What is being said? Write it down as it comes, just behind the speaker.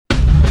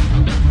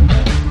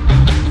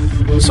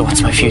So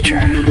what's my future?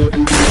 You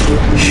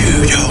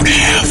don't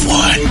have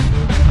one.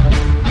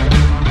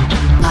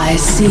 I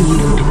see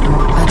you,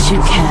 but you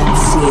can't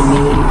see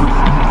me.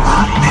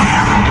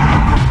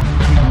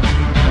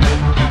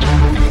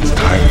 It's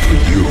time for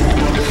you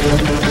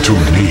to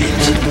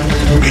meet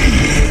me.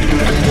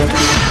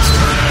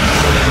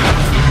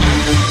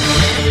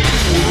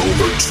 For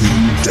over 2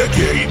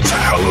 decades,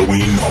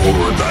 Halloween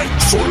Horror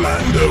Nights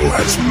Orlando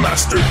has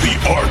mastered the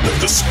art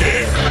of the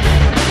scare.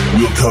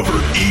 We'll cover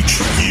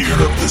each year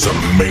of this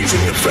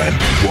amazing event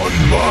one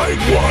by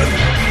one,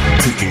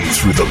 picking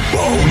through the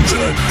bones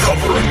and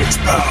uncovering its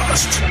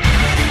past.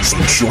 So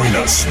join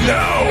us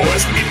now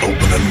as we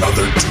open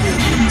another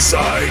tomb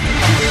inside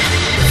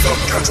the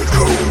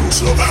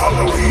Catacombs of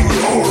Halloween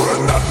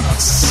Horror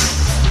Nights.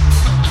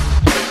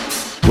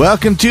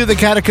 Welcome to the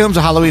Catacombs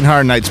of Halloween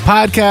Horror Nights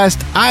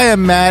podcast. I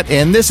am Matt,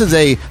 and this is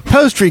a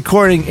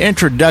post-recording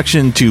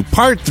introduction to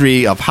Part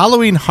 3 of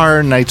Halloween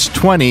Horror Nights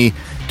 20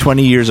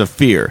 Years of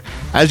Fear.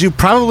 As you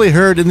probably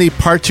heard in the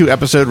Part 2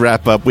 episode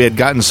wrap-up, we had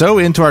gotten so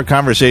into our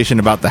conversation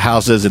about the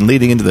houses and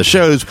leading into the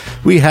shows,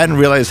 we hadn't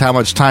realized how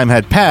much time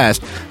had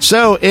passed.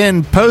 So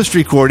in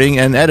post-recording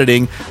and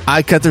editing,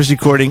 I cut this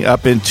recording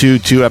up into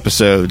 2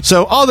 episodes.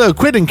 So although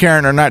Quinn and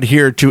Karen are not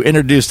here to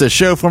introduce the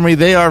show for me,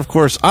 they are, of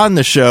course, on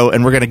the show,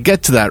 and we're going to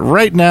get to that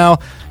right now.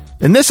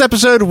 In this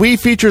episode, we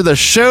feature the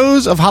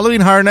shows of Halloween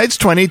Horror Nights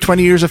 20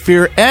 Years of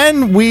Fear,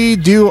 and we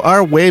do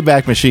our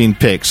Wayback Machine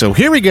pick. So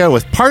here we go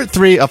with Part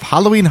 3 of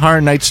Halloween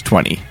Horror Nights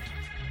 20.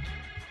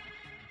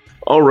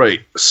 All right,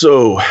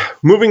 so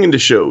moving into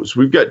shows.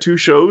 We've got 2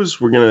 shows.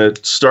 We're going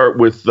to start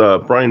with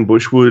Brian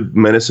Bushwood,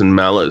 Menace and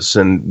Malice,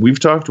 and we've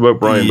talked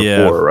about Brian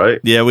before, right?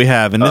 Yeah, we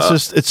have, and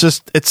it's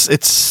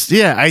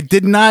I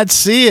did not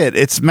see it.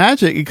 It's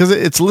magic, because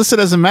it's listed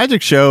as a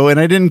magic show, and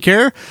I didn't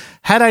care.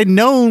 Had I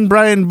known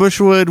Brian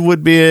Bushwood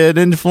would be an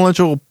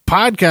influential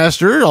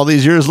podcaster all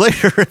these years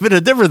later, it'd been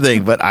a different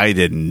thing, but I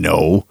didn't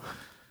know.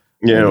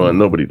 Yeah, well,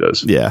 nobody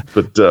does. Yeah.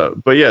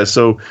 But yeah,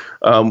 so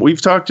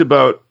we've talked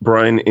about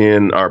Brian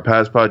in our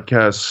past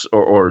podcasts,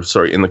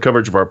 or in the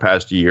coverage of our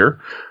past year.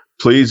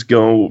 Please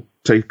go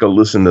take a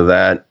listen to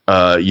that.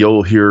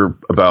 You'll hear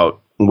about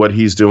what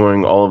he's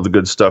doing, all of the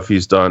good stuff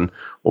he's done.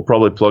 We'll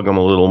probably plug him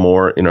a little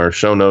more in our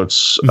show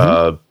notes.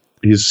 Mm-hmm.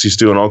 He's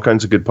doing all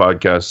kinds of good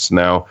podcasts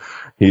now.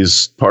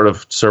 He's part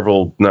of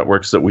several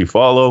networks that we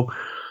follow.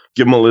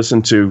 Give him a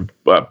listen to.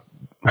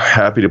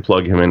 Happy to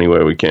plug him any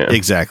way we can.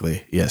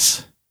 Exactly.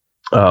 Yes.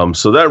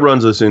 So that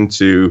runs us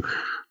into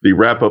the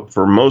wrap up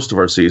for most of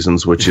our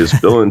seasons, which is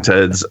Bill and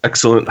Ted's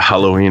Excellent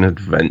Halloween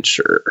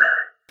Adventure.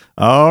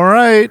 All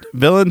right,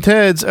 Bill and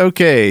Ted's.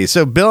 Okay,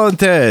 so Bill and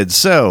Ted's.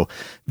 So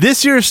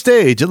this year's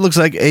stage, it looks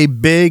like a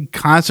big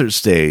concert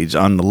stage.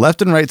 On the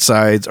left and right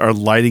sides are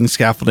lighting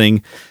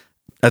scaffolding.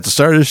 At the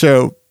start of the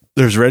show,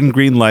 there's red and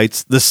green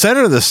lights. The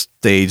center of the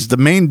stage, the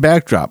main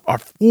backdrop, are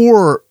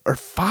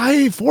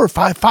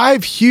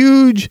five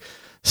huge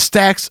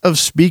stacks of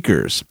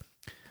speakers.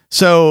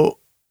 So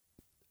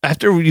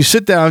after you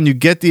sit down, you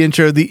get the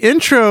intro. The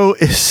intro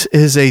is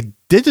a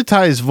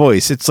digitized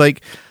voice. It's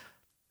like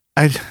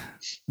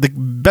the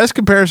best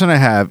comparison I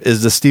have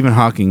is the Stephen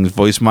Hawking's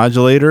voice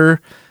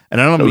modulator, and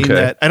I don't mean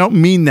that. I don't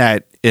mean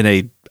that in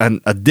a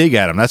dig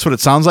at him. That's what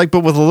it sounds like, but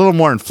with a little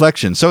more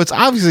inflection. So it's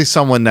obviously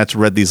someone that's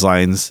read these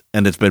lines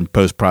and it's been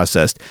post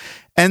processed,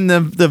 and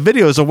the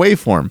video is a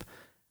waveform.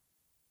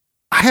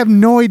 I have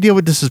no idea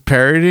what this is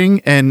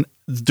parodying, and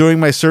doing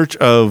my search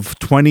of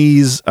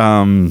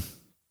 20s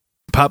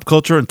pop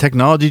culture and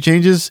technology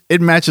changes,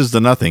 it matches to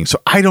nothing. So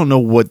I don't know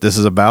what this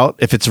is about.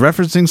 If it's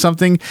referencing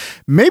something,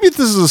 maybe this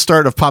is the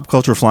start of pop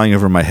culture flying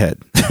over my head,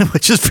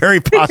 which is very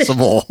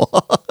possible.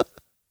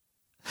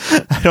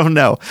 I don't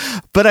know.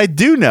 But I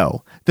do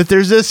know that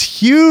there's this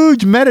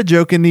huge meta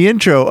joke in the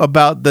intro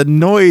about the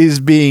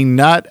noise being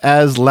not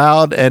as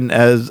loud and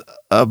as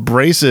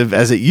abrasive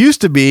as it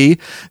used to be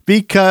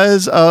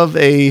because of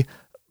a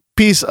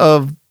piece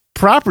of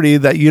property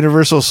that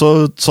Universal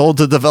sold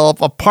to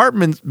develop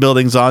apartment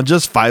buildings on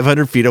just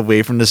 500 feet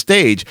away from the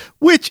stage,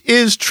 which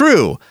is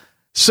true.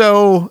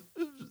 So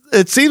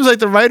it seems like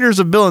the writers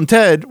of Bill and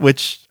Ted,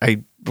 which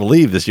I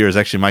believe this year is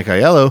actually Mike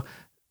Aiello,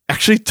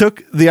 actually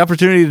took the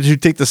opportunity to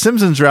take the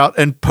Simpsons route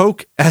and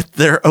poke at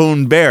their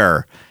own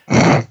bear,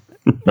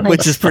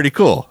 which is pretty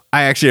cool.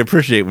 I actually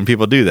appreciate when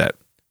people do that.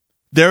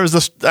 There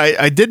was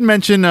I did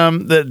mention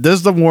that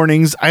there's the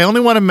warnings. I only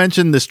want to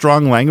mention the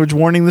strong language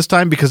warning this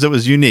time because it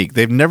was unique.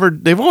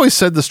 They've always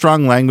said the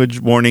strong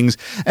language warnings,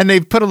 and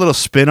they've put a little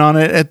spin on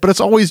it, but it's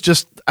always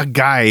just a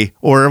guy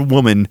or a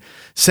woman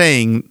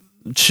saying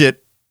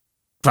shit,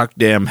 fuck,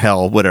 damn,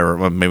 hell, whatever.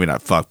 Well, maybe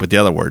not fuck, but the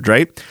other word,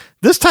 right?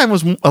 This time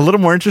was a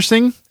little more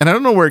interesting, and I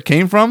don't know where it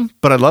came from,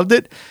 but I loved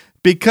it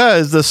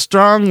because the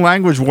strong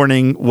language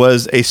warning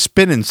was a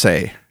spin and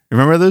say.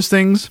 Remember those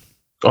things?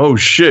 Oh,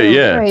 shit,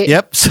 yeah. Right.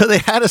 Yep. So they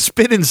had a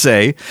spin and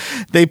say.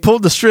 They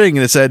pulled the string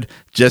and it said,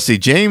 Jesse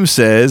James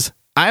says,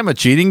 I'm a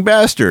cheating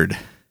bastard.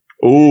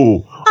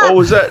 Oh,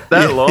 was that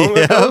long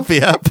ago?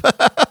 Yep.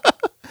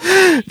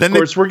 Of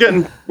course, we're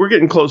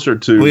getting closer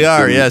to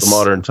the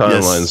modern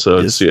timeline. So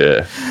it's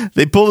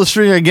They pull the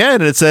string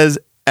again, and it says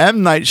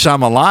M. Night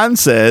Shyamalan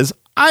says,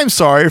 "I'm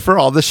sorry for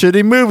all the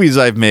shitty movies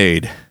I've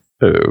made."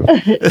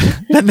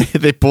 Then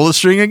they pull the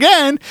string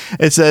again.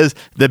 It says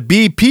the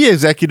BP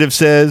executive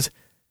says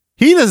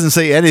he doesn't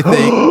say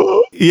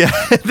anything. Yeah.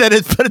 Then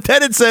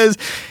it says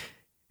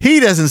he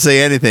doesn't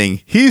say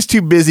anything. He's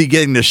too busy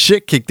getting the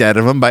shit kicked out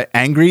of him by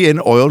angry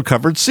and oil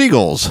covered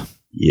seagulls.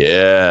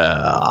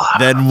 Yeah.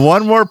 Then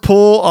one more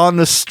pull on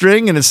the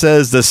string, and it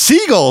says the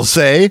seagulls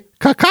say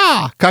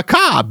 "Caca,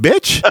 caca,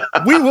 bitch.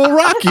 We will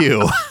rock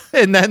you."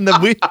 And then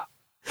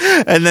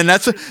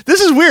this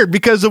is weird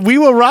because the "We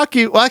Will Rock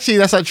You." Well, actually,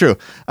 that's not true.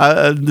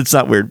 It's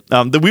not weird.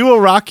 The "We Will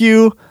Rock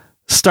You"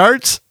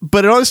 starts,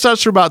 but it only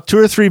starts for about 2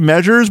 or 3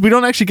 measures. We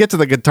don't actually get to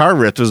the guitar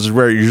riff, which is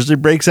where it usually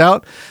breaks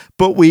out.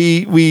 But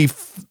we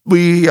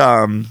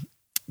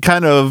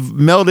kind of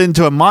meld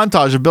into a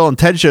montage of Bill and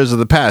Ted shows of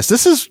the past.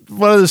 This is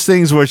one of those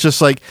things where it's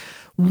just like,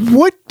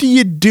 what do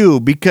you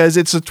do? Because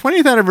it's the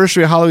 20th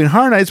anniversary of Halloween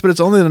Horror Nights, but it's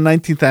only the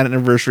 19th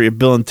anniversary of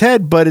Bill and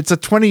Ted, but it's a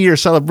 20-year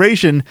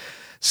celebration.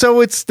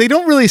 So they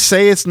don't really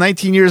say it's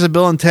 19 years of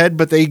Bill and Ted,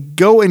 but they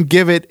go and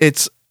give it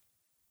its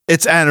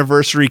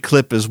anniversary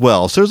clip as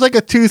well. So it's like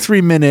a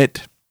 2-3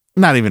 minute,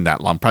 not even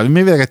that long, probably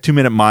maybe like a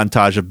 2-minute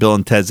montage of Bill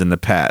and Ted's in the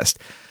past.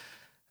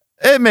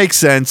 It makes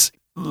sense.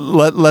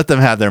 Let them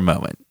have their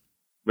moment.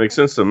 Makes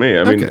sense to me.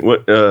 I mean,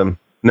 what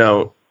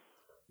now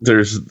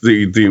there's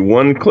the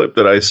one clip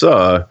that I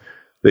saw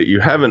that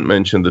you haven't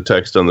mentioned. The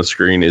text on the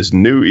screen is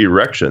 "new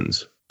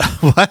erections."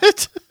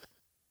 What?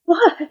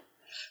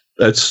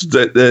 That's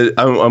that.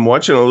 I'm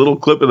watching a little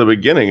clip at the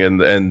beginning,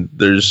 and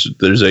there's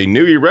a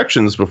new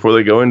erections before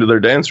they go into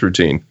their dance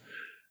routine.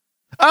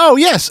 Oh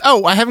yes.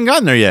 Oh, I haven't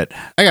gotten there yet.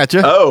 I got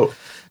you. Oh,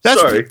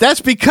 sorry.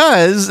 That's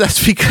because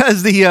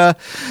the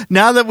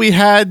now that we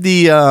had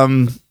the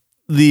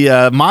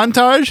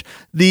montage,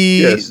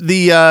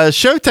 the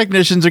show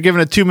technicians are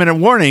given a 2-minute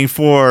warning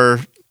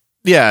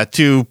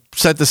to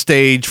set the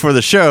stage for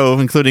the show,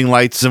 including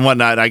lights and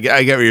whatnot. I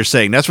get what you're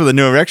saying. That's where the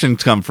new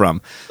erections come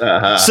from.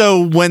 Uh-huh.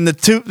 So when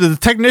the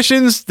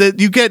technicians, that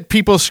you get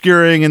people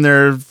skewering and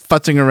they're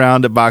futzing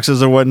around at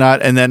boxes or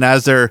whatnot, and then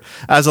as the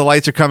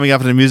lights are coming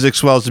up and the music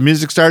swells, the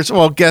music starts.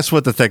 Well, guess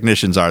what the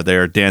technicians are? They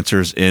are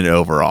dancers in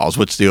overalls,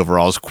 which the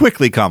overalls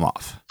quickly come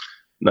off.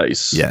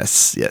 Nice.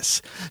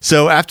 Yes.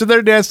 So after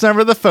their dance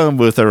number, the phone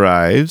booth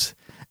arrives,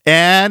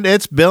 and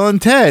it's Bill and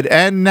Ted.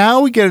 And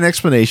now we get an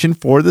explanation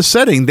for the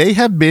setting. They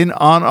have been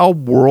on a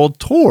world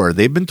tour.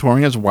 They've been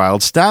touring as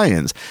Wild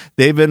Stallions.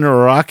 They've been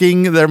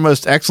rocking their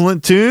most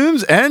excellent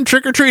tunes and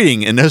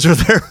trick-or-treating, and those are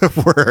their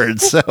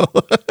words. So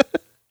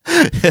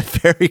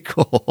very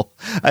cool.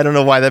 I don't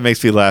know why that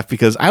makes me laugh,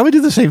 because I would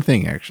do the same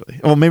thing, actually.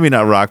 Well, maybe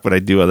not rock, but I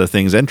do other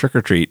things and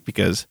trick-or-treat,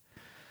 because...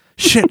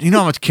 shit, you know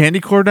how much candy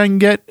corn I can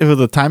get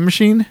with a time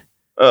machine?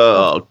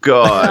 Oh,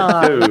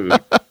 God, dude.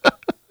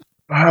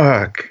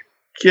 Fuck.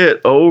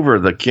 Get over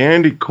the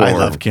candy corn. I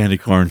love candy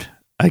corn.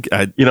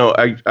 I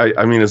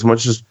mean, as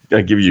much as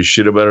I give you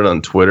shit about it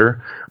on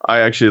Twitter, I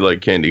actually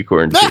like candy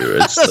corn too.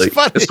 It's like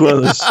funny. It's one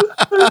of those.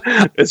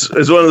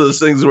 It's one of those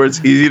things where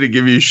it's easy to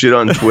give you shit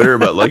on Twitter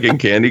about liking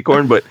candy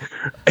corn, but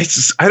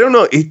I don't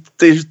know.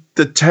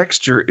 The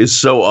texture is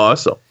so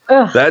awesome.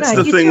 That's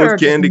the thing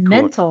with candy corn.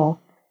 Mental.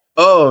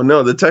 Oh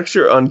no, the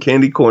texture on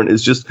candy corn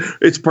is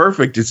it's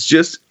perfect. It's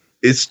just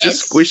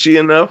squishy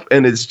enough,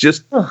 and it's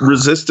just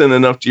resistant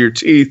enough to your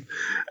teeth,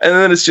 and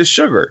then it's just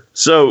sugar.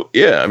 So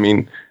yeah, I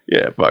mean,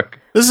 yeah, fuck.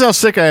 This is how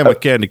sick I am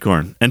with candy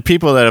corn, and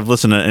people that have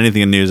listened to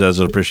anything in NEOZAZ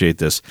will appreciate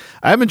this.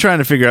 I've been trying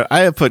to figure out.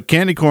 I have put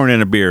candy corn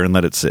in a beer and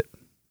let it sit,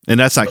 and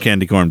that's not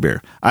candy corn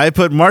beer. I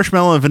put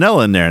marshmallow and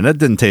vanilla in there, and that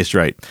didn't taste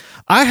right.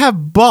 I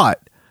have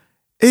bought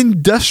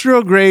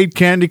industrial grade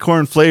candy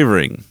corn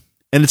flavoring,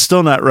 and it's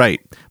still not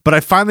right. But I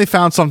finally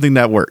found something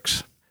that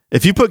works.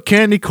 If you put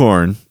candy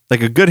corn,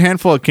 like a good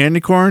handful of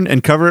candy corn,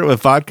 and cover it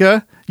with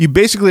vodka, you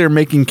basically are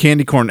making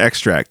candy corn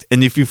extract.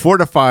 And if you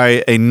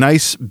fortify a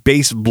nice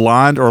base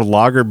blonde or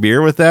lager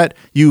beer with that,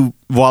 you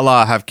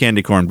voila have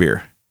candy corn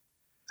beer.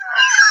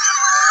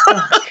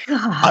 Oh,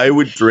 I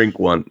would drink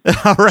one.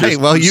 All right.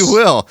 Well, you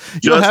will.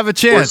 You'll have a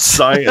chance. For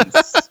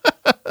science.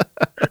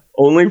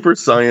 Only for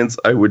science,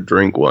 I would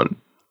drink one.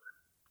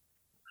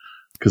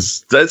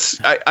 Because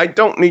I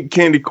don't need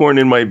candy corn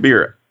in my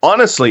beer.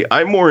 Honestly,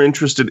 I'm more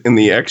interested in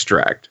the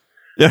extract.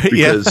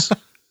 Because,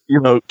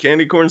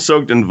 candy corn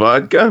soaked in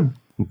vodka,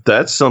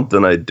 that's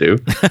something I'd do.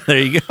 There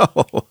you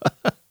go.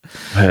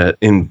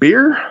 In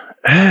beer?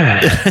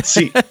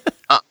 See,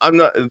 I'm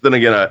not, then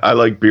again, I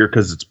like beer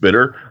because it's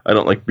bitter. I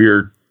don't like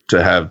beer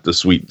to have the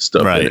sweet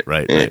stuff in it.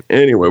 Right.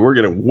 Anyway, we're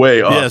getting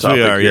way off topic. Yes,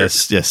 we are. Here.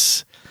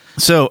 Yes.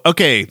 So,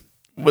 okay.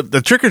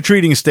 The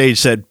trick-or-treating stage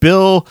said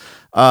Bill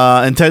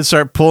and Ted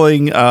start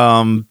pulling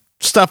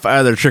stuff out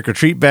of their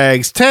trick-or-treat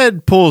bags.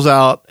 Ted pulls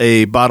out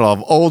a bottle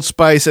of Old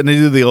Spice, and they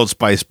do the Old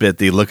Spice bit.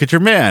 The look at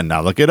your man,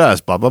 now look at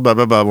us, blah, blah, blah,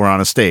 blah, blah. We're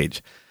on a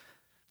stage.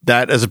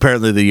 That is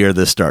apparently the year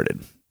this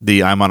started.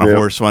 The I'm on a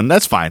horse one.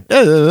 That's fine.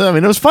 I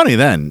mean, it was funny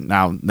then.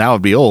 Now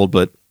it'd be old,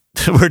 but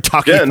We're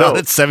talking about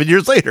it 7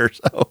 years later.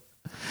 So,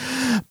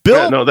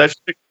 Bill, that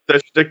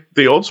shtick,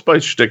 the Old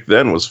Spice shtick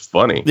then was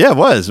funny. Yeah, it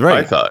was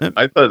right.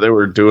 I thought they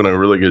were doing a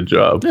really good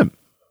job. Yeah.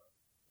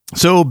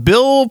 So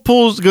Bill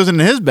goes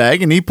into his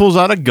bag and he pulls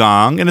out a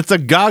gong, and it's a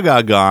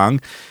Gaga gong,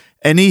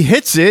 and he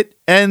hits it,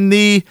 and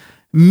the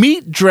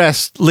meat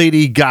dressed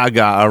Lady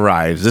Gaga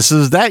arrives. This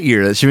is that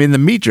year that she made the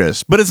meat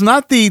dress, but it's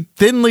not the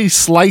thinly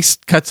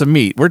sliced cuts of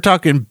meat. We're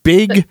talking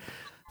big,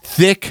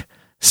 thick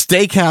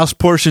steakhouse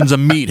portions of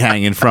meat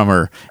hanging from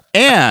her,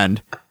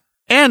 and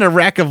a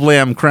rack of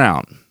lamb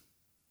crown.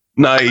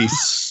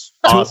 Nice.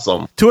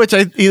 Awesome. To which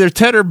either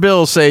Ted or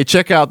Bill say,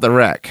 check out the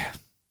rack.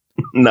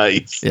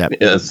 Nice. Yep.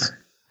 Yes.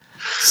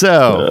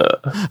 So,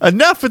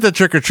 enough with the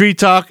trick-or-treat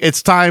talk.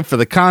 It's time for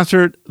the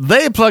concert.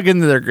 They plug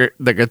into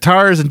their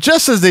guitars, and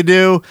just as they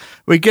do,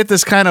 we get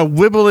this kind of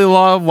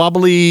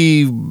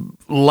wobbly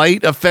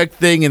light effect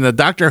thing, and the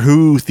Doctor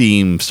Who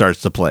theme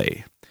starts to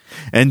play.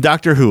 And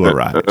Doctor Who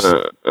arrives.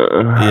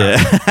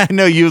 Yeah, I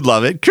know you'd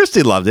love it.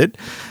 Christy loved it,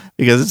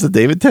 because it's a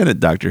David Tennant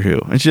Doctor Who,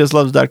 and she just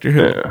loves Doctor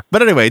Who. Yeah.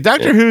 But anyway,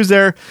 Doctor Who's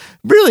there.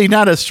 Really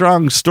not a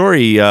strong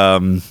story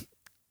device,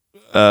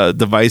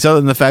 other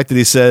than the fact that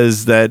he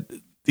says that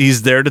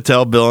he's there to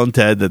tell Bill and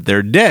Ted that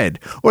they're dead,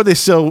 or they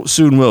so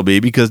soon will be,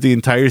 because the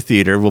entire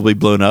theater will be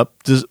blown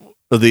to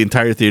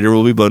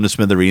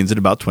smithereens in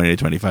about 20 to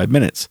 25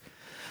 minutes.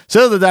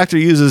 So the Doctor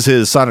uses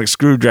his sonic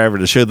screwdriver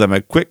to show them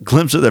a quick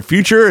glimpse of the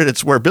future, and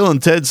it's where Bill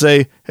and Ted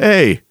say,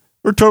 hey,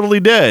 we're totally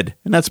dead.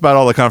 And that's about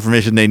all the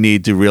confirmation they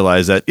need to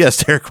realize that,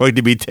 yes, they're going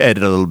to be dead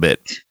in a little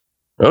bit.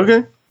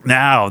 Okay.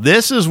 Now,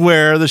 this is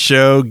where the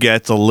show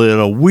gets a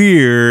little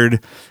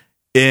weird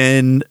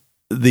in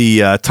the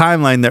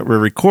timeline that we're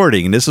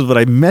recording. And this is what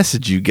I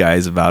messaged you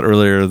guys about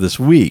earlier this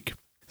week.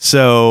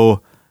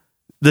 So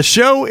the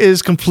show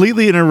is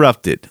completely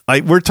interrupted.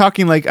 Like, we're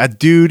talking like a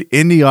dude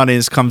in the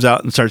audience comes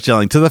out and starts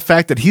yelling, to the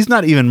fact that he's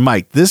not even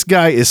mic'd. This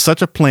guy is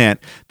such a plant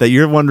that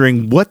you're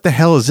wondering, what the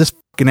hell is this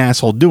fucking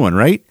asshole doing,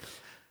 right?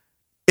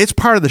 It's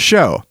part of the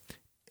show.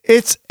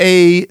 It's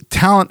a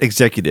talent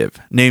executive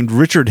named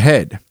Richard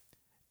Head,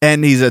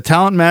 and he's a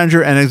talent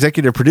manager and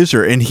executive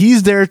producer, and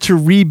he's there to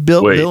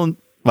rebuild Bill and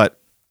what?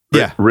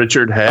 Yeah,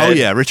 Richard Head. Oh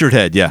yeah, Richard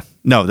Head. Yeah,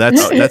 no,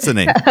 that's the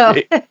name.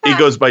 He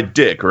goes by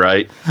Dick,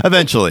 right?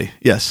 Eventually,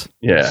 yes.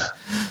 Yeah.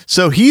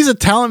 So he's a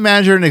talent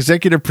manager and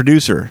executive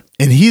producer,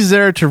 and he's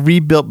there to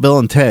rebuild Bill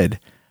and Ted,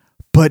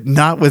 but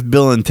not with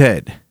Bill and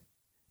Ted.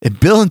 And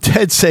Bill and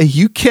Ted say,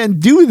 you can't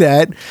do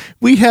that.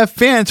 We have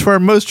fans who are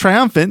most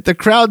triumphant. The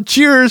crowd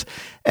cheers.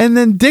 And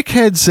then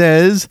Dickhead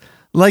says,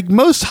 like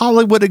most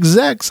Hollywood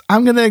execs,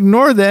 I'm going to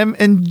ignore them,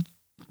 and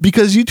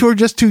because you two are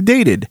just too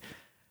dated.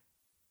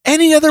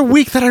 Any other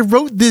week that I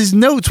wrote these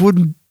notes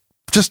would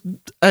just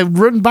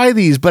run by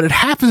these, but it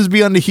happens to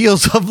be on the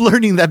heels of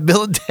learning that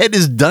Bill and Ted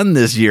is done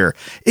this year.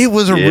 It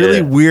was a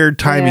really weird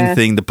timing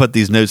thing to put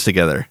these notes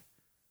together.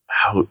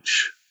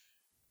 Ouch.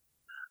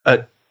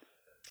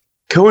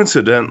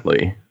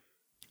 Coincidentally,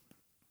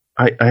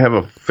 I have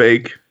a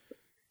fake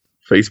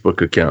Facebook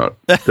account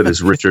that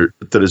is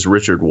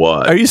Richard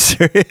Watt. Are you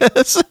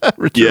serious?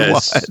 Richard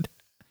Watt.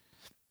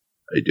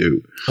 I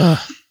do.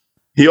 Oh.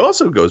 He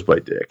also goes by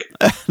Dick.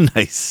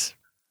 Nice.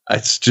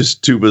 It's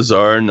just too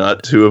bizarre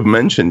not to have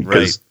mentioned,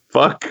 because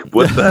fuck,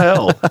 what the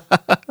hell?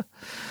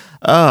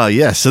 Oh,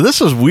 yeah. So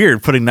this was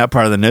weird putting that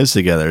part of the notes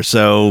together.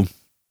 So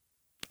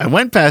I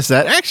went past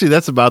that. Actually,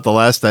 that's about the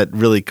last that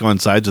really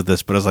coincides with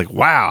this, but I was like,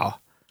 wow.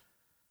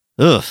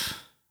 Ugh,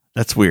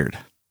 that's weird.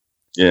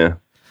 Yeah.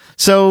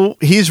 So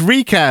he's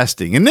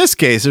recasting. In this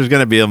case, there's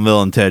going to be a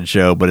Bill and Ted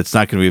show, but it's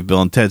not going to be a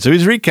Bill and Ted. So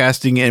he's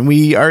recasting, and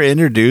we are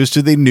introduced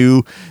to the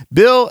new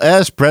Bill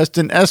S.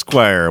 Preston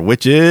Esquire,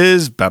 which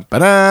is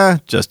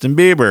Justin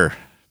Bieber.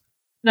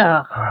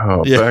 No.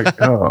 Oh,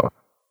 yeah.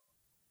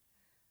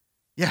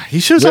 Yeah, he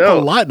shows up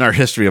a lot in our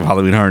history of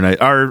Halloween Horror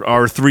Night.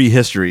 Our three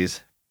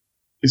histories.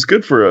 He's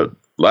good for a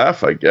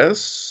laugh, I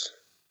guess.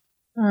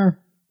 And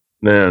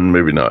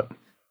maybe not.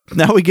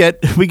 Now we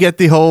get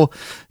the whole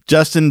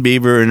Justin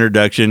Bieber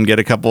introduction, get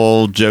a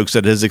couple jokes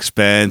at his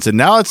expense, and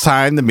now it's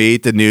time to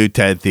meet the new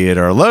Ted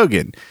Theodore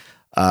Logan.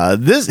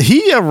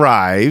 He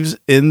arrives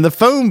in the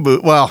phone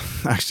booth. Well,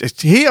 actually,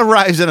 he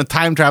arrives in a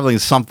time traveling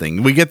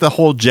something. We get the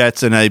whole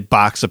jets, and a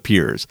box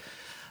appears.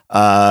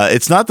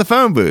 It's not the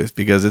phone booth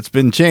because it's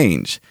been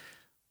changed.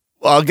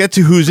 I'll get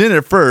to who's in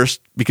it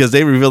first because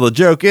they reveal the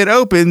joke. It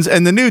opens,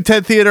 and the new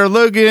Ted Theodore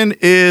Logan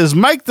is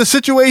Mike the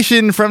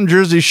Situation from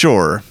Jersey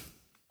Shore.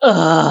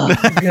 Oh,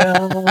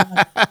 God.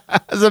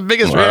 That's the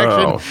biggest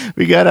reaction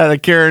we got out of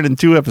Karen in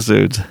 2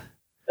 episodes.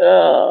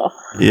 Oh.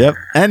 Yep.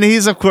 And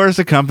he's, of course,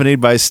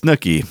 accompanied by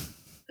Snooki.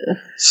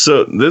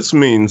 So this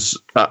means,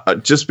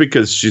 just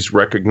because she's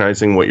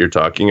recognizing what you're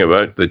talking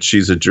about, that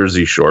she's a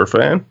Jersey Shore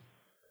fan?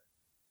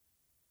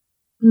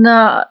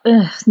 No.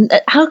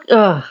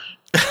 How?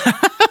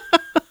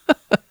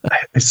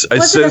 I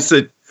sense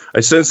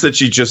that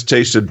she just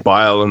tasted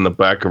bile in the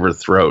back of her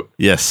throat.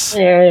 Yes.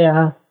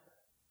 Yeah.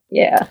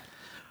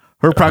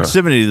 Her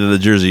proximity to the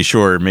Jersey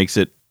Shore makes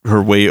it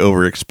her way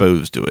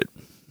overexposed to it.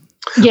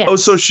 Yeah. Oh,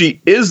 so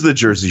she is the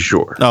Jersey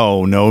Shore.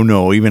 Oh,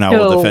 no. Even I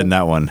will defend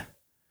that one.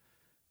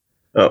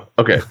 Oh,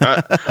 okay.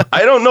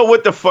 I don't know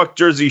what the fuck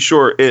Jersey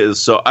Shore is,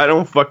 so I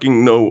don't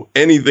fucking know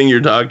anything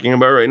you're talking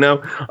about right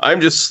now. I'm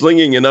just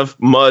slinging enough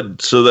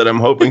mud so that I'm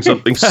hoping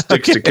something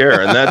sticks to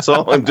Karen. That's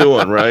all I'm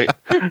doing, right?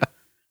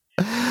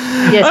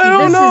 Yes, I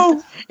don't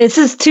know. This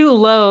is too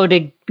low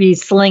to be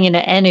slinging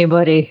at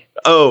anybody.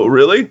 Oh,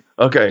 really?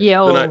 Okay.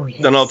 Yeah,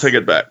 Then I'll take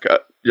it back.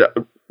 Yeah.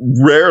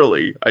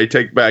 Rarely I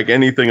take back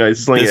anything I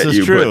sling This at is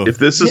you, true. but if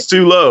this is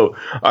too low,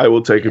 I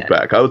will take it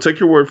back. I will take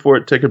your word for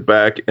it, take it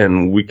back,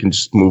 and we can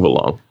just move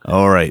along.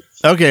 All right.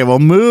 Okay, well,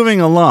 moving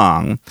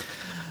along.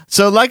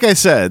 So, like I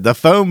said, the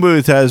phone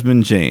booth has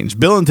been changed.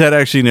 Bill and Ted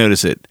actually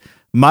notice it.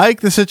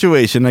 Mike, the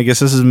situation, I guess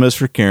this is most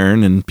for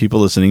Karen and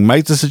people listening.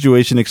 Mike, the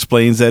situation,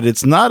 explains that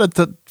it's not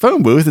a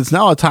phone booth. It's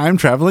now a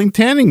time-traveling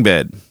tanning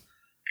bed.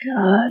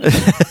 God.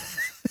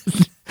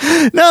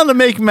 Now, to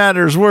make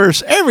matters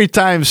worse, every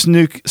time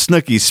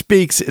Snooki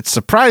speaks, it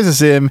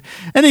surprises him,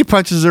 and he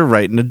punches her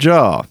right in the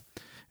jaw.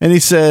 And he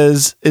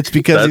says it's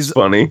because That's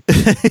funny.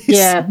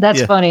 Yeah,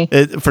 that's funny.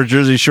 For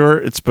Jersey Shore,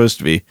 it's supposed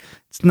to be.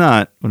 It's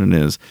not what it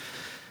is.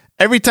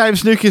 Every time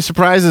Snooki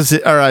surprises,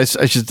 or I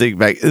should take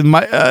back.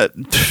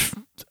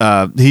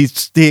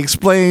 He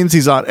explains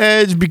he's on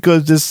edge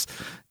because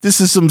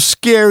this is some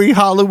scary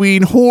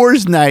Halloween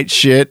Whores Night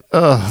shit.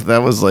 Ugh, that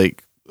was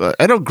like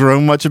I don't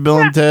groan much of Bill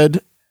and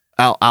Ted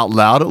out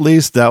loud. At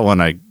least that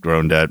one I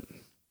groaned at.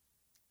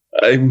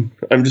 I'm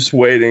just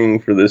waiting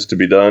for this to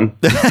be done.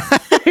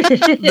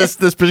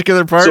 this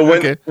particular part.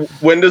 So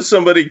when does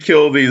somebody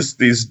kill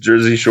these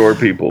Jersey Shore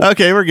people?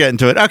 Okay, we're getting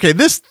to it. Okay,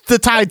 the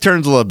tide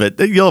turns a little bit.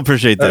 You'll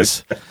appreciate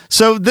this.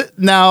 So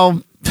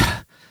now,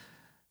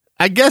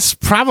 I guess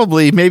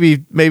probably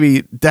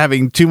maybe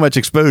having too much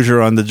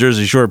exposure on the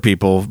Jersey Shore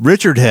people.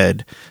 Richard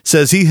Head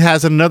says he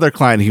has another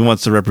client he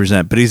wants to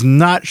represent, but he's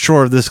not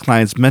sure of this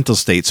client's mental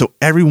state. So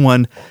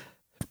everyone,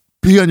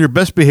 be on your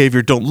best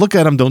behavior. Don't look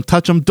at him. Don't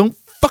touch him. Don't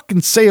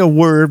fucking say a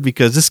word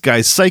because this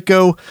guy's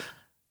psycho.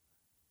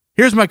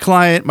 Here's my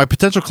client, my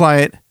potential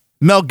client,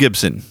 Mel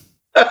Gibson.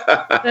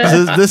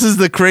 This is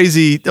the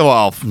crazy.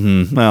 Well,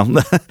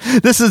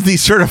 this is the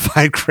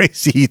certified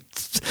crazy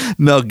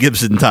Mel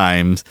Gibson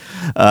times.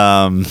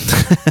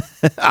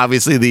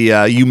 Obviously,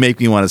 the "You Make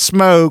Me Want to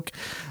Smoke,"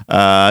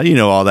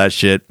 all that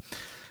shit.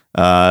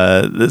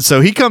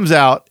 So he comes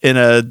out in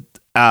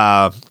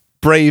a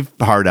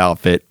Braveheart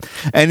outfit,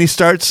 and he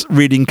starts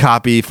reading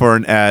copy for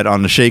an ad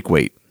on the shake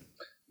weight.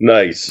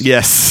 Nice.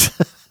 Yes.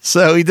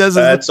 So he does.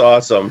 That's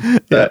awesome.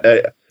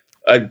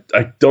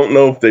 I don't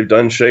know if they've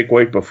done shake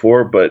weight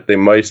before, but they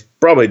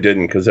probably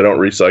didn't because they don't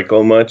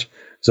recycle much.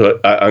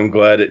 So I'm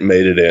glad it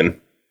made it in.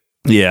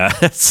 Yeah,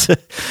 it's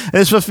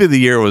supposed to be the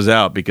year it was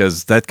out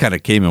because that kind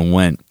of came and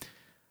went.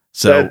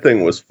 So that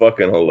thing was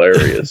fucking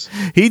hilarious.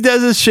 He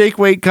does his shake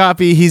weight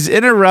copy. He's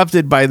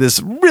interrupted by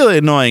this really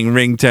annoying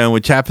ringtone,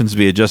 which happens to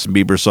be a Justin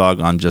Bieber song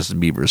on Justin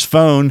Bieber's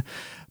phone.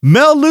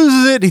 Mel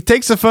loses it. He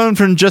takes the phone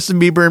from Justin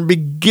Bieber and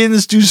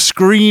begins to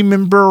scream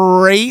and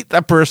berate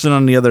the person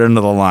on the other end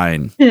of the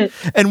line.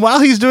 And while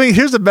he's doing,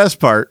 here's the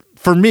best part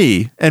for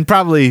me and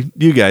probably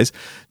you guys.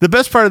 The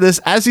best part of this,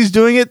 as he's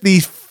doing it,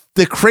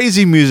 the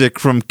crazy music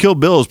from Kill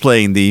Bill is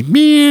playing. The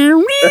meow,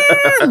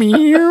 meow, meow,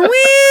 meow.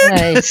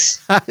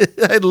 Nice.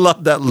 I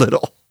love that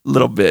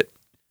little bit.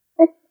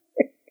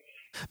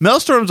 Mel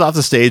storms off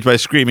the stage by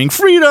screaming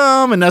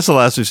 "Freedom!" and that's the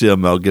last we see of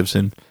Mel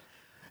Gibson.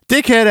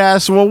 Dickhead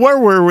asks, well, where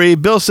were we?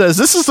 Bill says,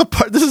 this is the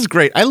part. This is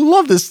great. I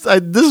love this.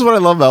 This is what I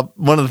love about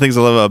one of the things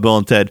I love about Bill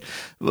and Ted,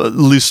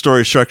 loose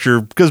story structure,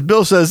 because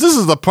Bill says, this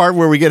is the part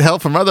where we get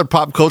help from other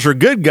pop culture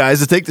good guys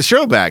to take the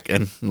show back.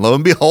 And lo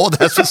and behold,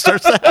 that's what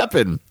starts to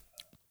happen.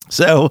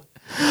 So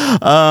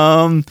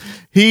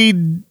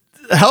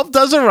help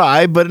does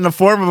arrive, but in the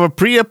form of a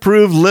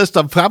pre-approved list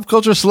of pop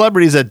culture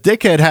celebrities that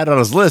Dickhead had on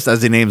his list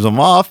as he names them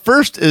off.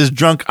 First is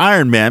Drunk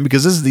Iron Man,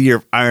 because this is the year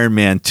of Iron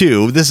Man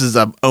 2. This is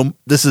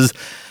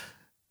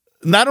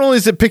not only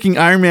is it picking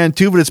Iron Man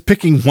 2, but it's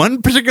picking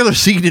one particular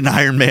scene in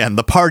Iron Man,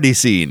 the party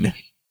scene. Yep.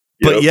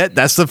 But yet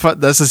that's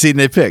the scene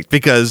they picked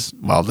because,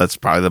 well, that's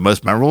probably the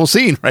most memorable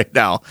scene right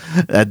now,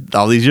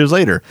 all these years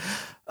later.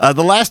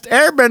 The Last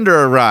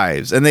Airbender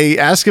arrives, and they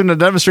ask him to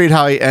demonstrate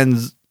how he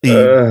bends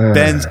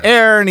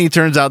air, and he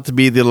turns out to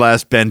be the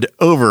last bend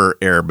over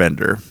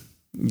airbender.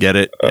 Get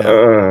it?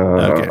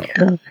 Yeah.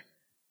 Okay.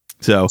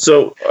 So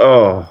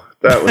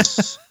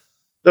that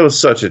was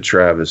such a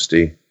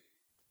travesty.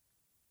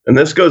 And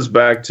this goes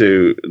back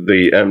to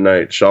the M.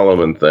 Night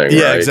Shyamalan thing.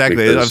 Yeah, right?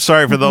 exactly. Because, I'm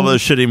sorry for all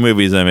those shitty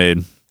movies I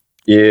made.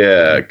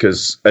 Yeah,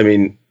 because I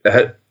mean,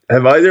 have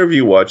either of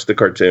you watched the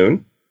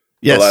cartoon?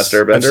 Yes, The Last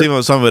Airbender? I've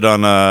seen some of it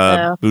on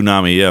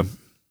Unami. Yeah,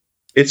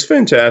 it's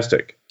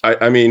fantastic.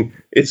 I mean,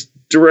 it's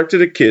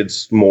directed at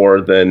kids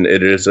more than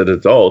it is at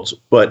adults,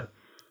 but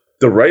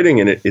the writing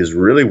in it is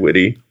really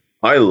witty.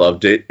 I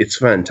loved it. It's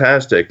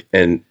fantastic.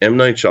 And M.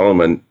 Night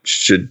Shyamalan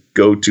should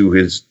go to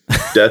his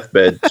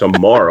deathbed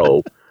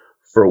tomorrow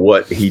for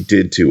what he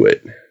did to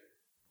it.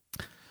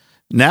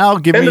 Now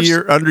give me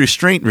your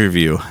unrestrained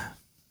review.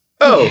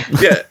 Oh,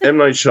 yeah, M.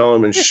 Night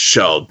Shyamalan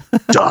shall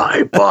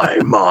die by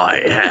my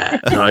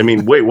hand. No, I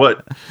mean, wait,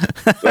 what?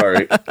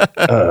 Sorry.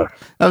 That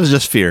was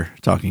just fear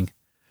talking.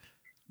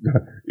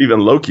 Even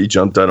Loki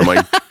jumped out of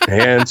my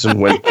hands and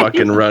went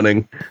fucking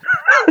running.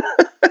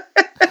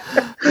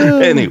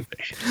 Anyway.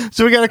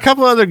 So we got a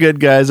couple other good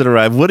guys that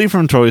arrive. Woody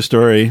from Toy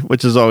Story,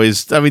 which is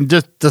always, I mean,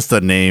 just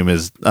the name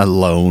is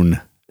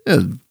alone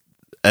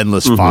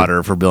endless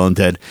fodder for Bill and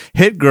Ted.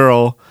 Hit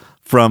Girl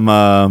from...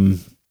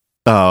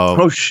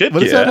 oh shit!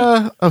 What is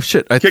that? Oh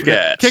shit!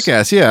 Kick-Ass.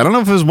 Kick-Ass. Yeah, I don't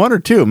know if it was one or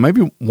two.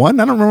 Maybe one.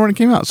 I don't remember when it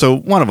came out. So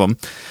one of them.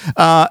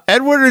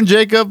 Edward and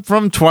Jacob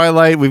from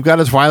Twilight. We've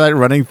got a Twilight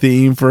running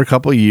theme for a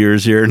couple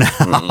years here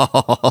now.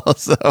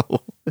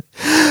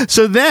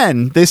 So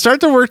then they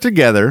start to work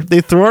together. They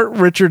thwart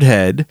Richard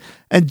Head,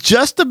 and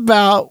just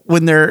about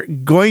when they're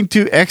going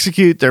to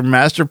execute their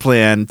master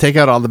plan, take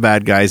out all the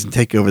bad guys and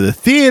take over the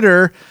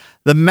theater,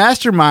 the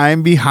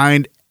mastermind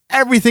behind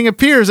everything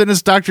appears, and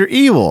it's Dr.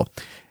 Evil.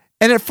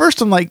 And at first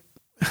I'm like,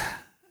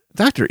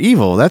 Dr.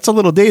 Evil, that's a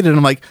little dated. And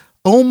I'm like,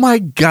 oh my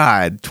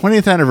God,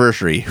 20th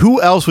anniversary.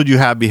 Who else would you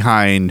have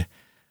behind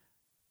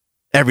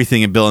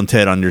everything in Bill and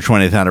Ted on your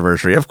 20th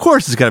anniversary? Of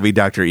course it's got to be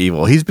Dr.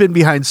 Evil. He's been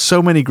behind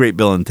so many great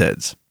Bill and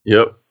Teds.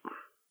 Yep.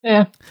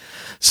 Yeah.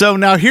 So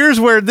now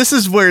this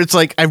is where it's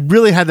like, I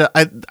really had to,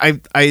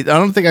 I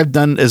don't think I've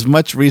done as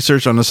much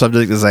research on the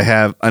subject as I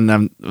have on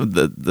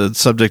the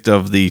subject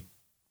of the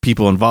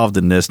people involved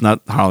in this,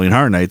 not Halloween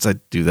Horror Nights. I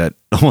do that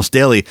almost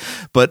daily,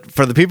 but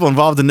for the people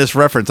involved in this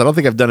reference, I don't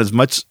think I've done as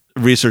much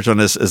research on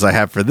this as I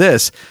have for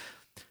this.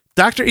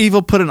 Dr.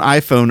 Evil put an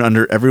iPhone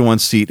under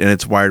everyone's seat and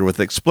it's wired with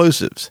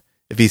explosives.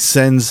 When he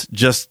sends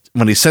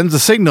the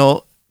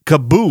signal,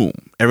 kaboom,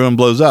 everyone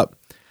blows up.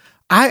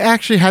 I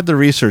actually had to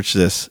research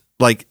this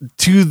like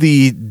to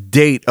the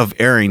date of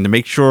airing to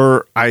make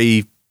sure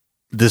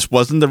this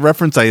wasn't the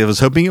reference I was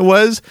hoping it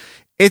was.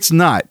 It's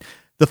not.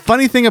 The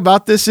funny thing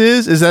about this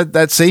is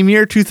that same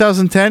year,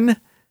 2010,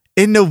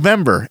 in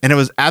November, and it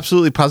was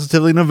absolutely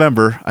positively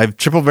November, I've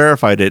triple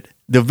verified it,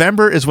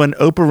 November is when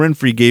Oprah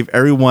Winfrey gave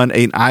everyone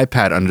an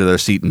iPad under their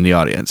seat in the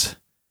audience.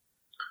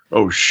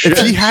 Oh, shit. If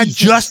she had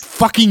just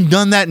fucking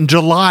done that in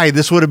July,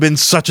 this would have been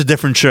such a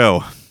different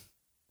show.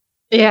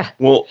 Yeah.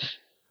 Well,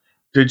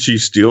 did she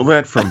steal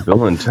that from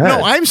Bill and Ted?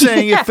 No, I'm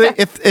saying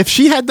if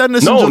she had done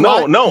this in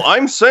July... No,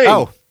 I'm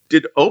saying...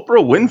 Did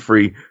Oprah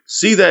Winfrey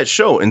see that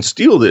show and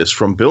steal this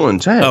from Bill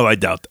and Ted? Oh, I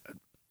doubt that.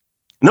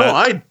 No,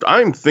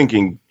 I'm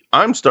thinking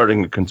I'm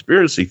starting a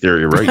conspiracy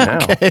theory right now.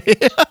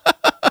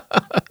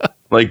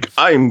 Like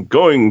I'm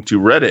going to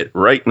Reddit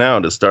right now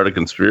to start a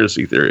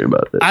conspiracy theory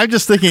about this. I'm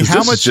just thinking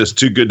this is just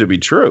too good to be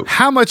true.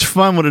 How much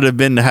fun would it have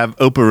been to have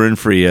Oprah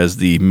Winfrey as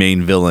the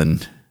main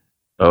villain?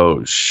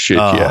 Oh shit,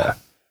 yeah.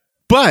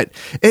 But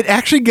it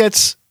actually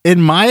gets,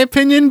 in my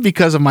opinion,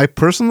 because of my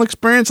personal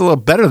experience, a little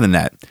better than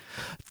that.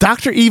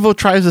 Dr. Evil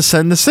tries to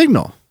send the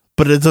signal,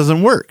 but it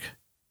doesn't work.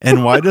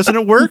 And why doesn't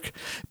it work?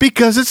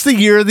 Because it's the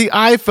year of the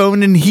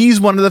iPhone, and he's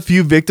one of the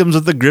few victims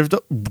of the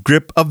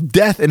grip of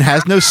death and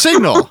has no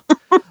signal.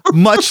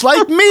 Much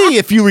like me,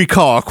 if you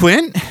recall,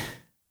 Quint.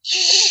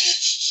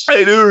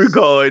 I do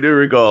recall.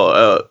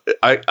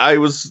 I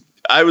was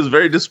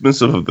very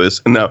dismissive of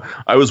this. And now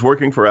I was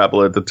working for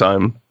Apple at the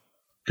time.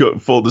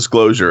 Full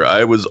disclosure.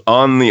 I was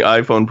on the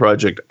iPhone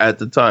project at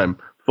the time.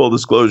 Full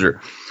disclosure.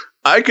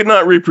 I could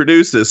not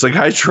reproduce this. Like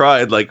I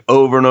tried like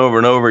over and over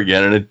and over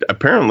again. And it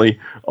apparently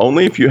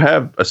only if you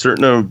have a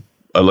certain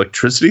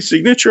electricity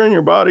signature in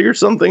your body or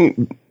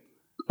something,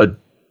 a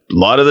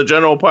lot of the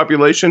general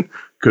population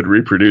could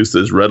reproduce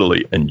this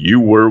readily. And you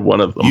were one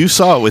of them. You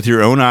saw it with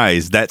your own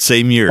eyes that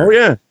same year. Oh,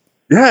 yeah.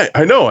 Yeah,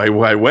 I know. I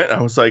went,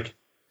 I was like,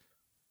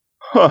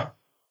 huh.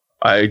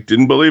 I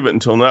didn't believe it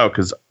until now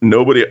because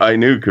nobody I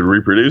knew could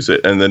reproduce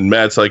it. And then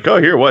Matt's like,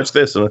 oh, here, watch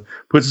this. And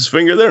puts his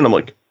finger there. And I'm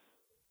like,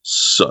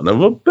 son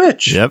of a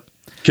bitch. Yep.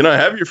 Can I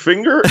have your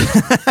finger?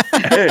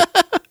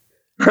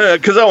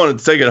 Because I wanted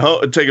to take it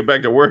home, take it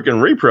back to work and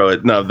repro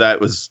it. Now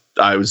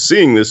I was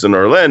seeing this in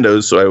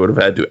Orlando, so I would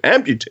have had to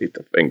amputate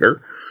the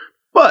finger,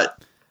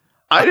 but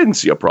I didn't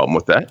see a problem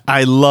with that.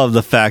 I love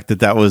the fact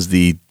that was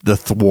the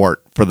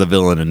thwart for the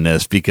villain in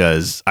this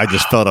because I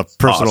just felt a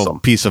personal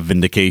piece of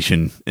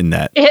vindication in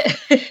that.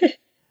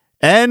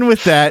 And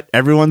with that,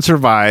 everyone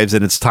survives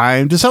and it's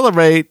time to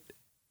celebrate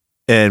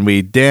and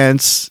we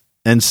dance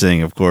and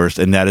sing, of course,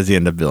 and that is the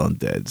end of Bill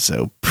and Ted.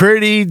 So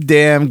pretty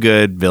damn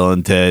good Bill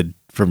and Ted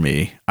for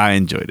me. I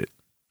enjoyed it.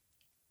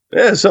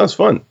 Yeah, it sounds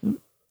fun.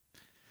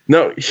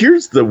 Now,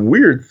 here's the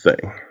weird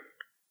thing.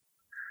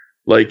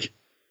 Like,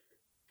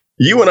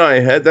 you and I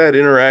had that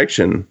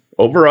interaction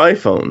over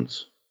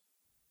iPhones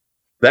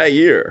that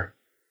year,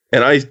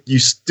 and you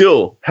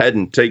still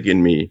hadn't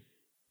taken me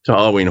to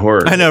Halloween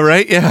Horror. I know,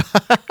 right? Yeah.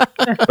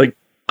 Like,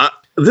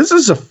 this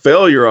is a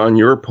failure on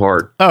your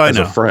part as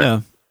a friend.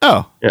 Yeah.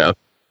 Oh. Yeah.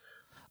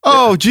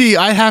 Oh, gee,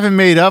 I haven't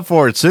made up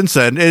for it since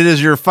then. It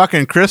is your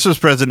fucking Christmas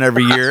present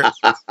every year.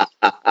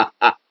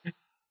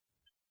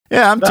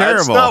 Yeah, I'm terrible.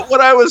 That's not what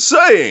I was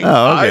saying.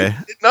 Oh, okay.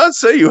 I did not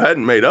say you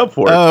hadn't made up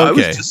for it. Oh,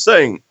 okay. I was just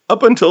saying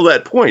up until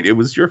that point, it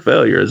was your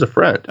failure as a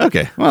friend.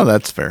 Okay, well,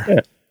 that's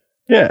fair.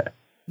 Yeah.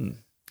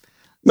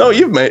 No,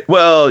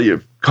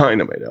 you've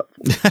kind of made up.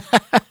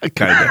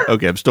 Kind of.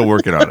 Okay, I'm still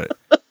working on it.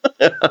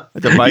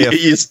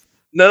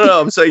 No,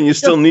 I'm saying you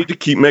still need to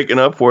keep making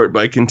up for it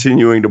by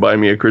continuing to buy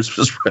me a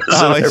Christmas present.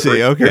 Oh, I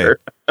see. Okay. Year.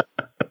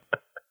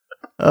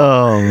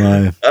 Oh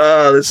my!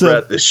 Let's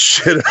wrap this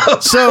shit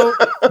up. So,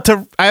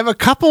 I have a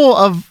couple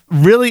of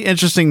really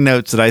interesting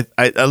notes that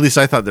I at least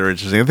I thought they were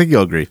interesting. I think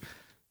you'll agree.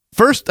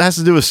 First has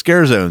to do with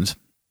scare zones.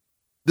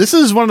 This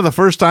is one of the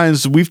first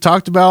times we've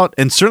talked about,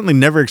 and certainly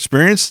never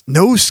experienced,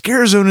 no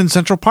scare zone in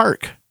Central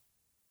Park.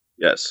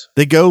 Yes,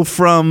 they go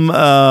from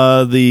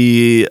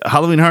the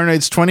Halloween Horror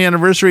Nights 20th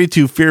anniversary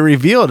to Fear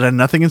Revealed, and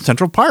nothing in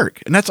Central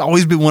Park, and that's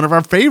always been one of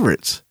our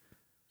favorites.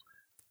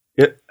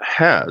 It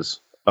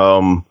has.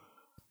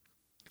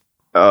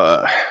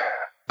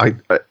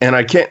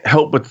 I can't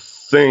help but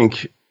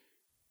think.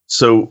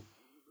 So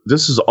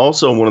this is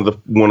also one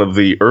of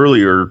the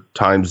earlier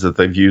times that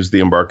they've used the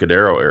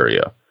Embarcadero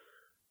area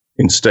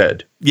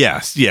instead.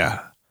 Yes.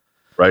 Yeah.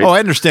 Right. Oh, I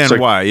understand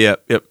why.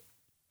 Yep.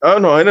 Oh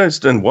no, I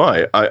understand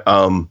why.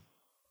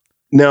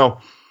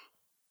 Now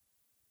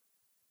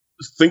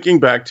thinking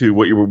back to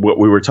what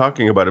we were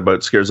talking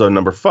about Scare Zone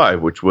number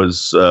 5, which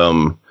was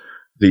the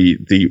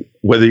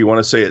whether you want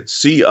to say it's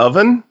Sea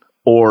Oven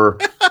or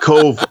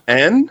Cove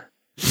N,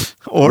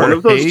 or one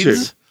of those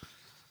Hades.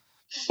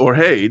 two, or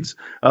Hades.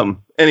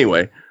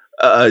 Anyway,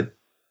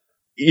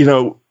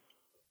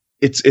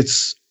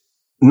 it's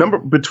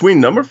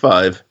between number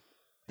 5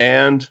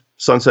 and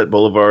Sunset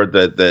Boulevard,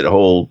 that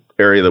whole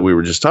area that we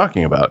were just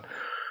talking about.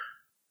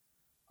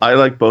 I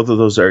like both of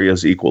those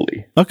areas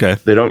equally. Okay.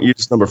 They don't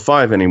use number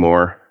 5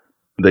 anymore.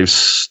 They've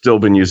still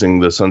been using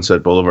the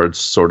Sunset Boulevard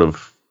sort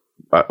of,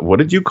 what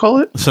did you call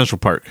it? Central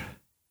Park.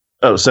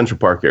 Oh, Central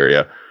Park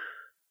area.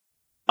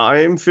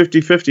 I'm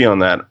 50-50 on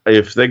that.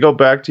 If they go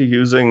back to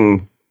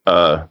using,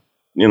 8th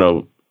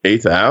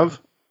Ave,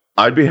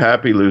 I'd be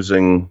happy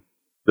losing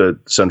the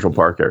Central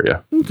Park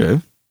area. Okay.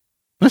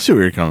 I see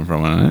where you're coming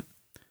from on it.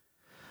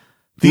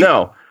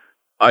 Now,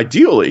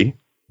 ideally,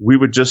 we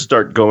would just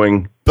start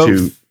going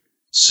to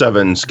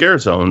 7 scare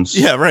zones.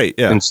 Yeah, right.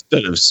 Yeah.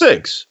 Instead of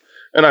 6.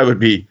 And I would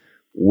be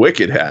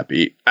wicked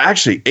happy.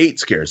 Actually, 8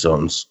 scare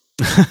zones.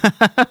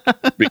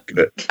 Be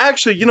good.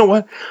 Actually, you know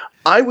what?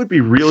 I would be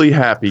really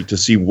happy to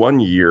see one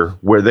year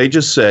where they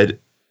just said,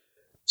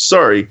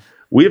 sorry,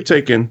 we have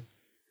taken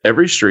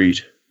every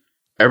street,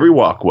 every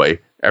walkway,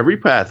 every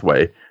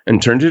pathway,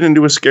 and turned it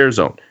into a scare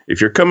zone.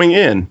 If you're coming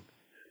in,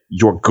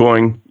 you're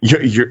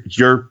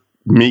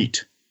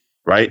meat,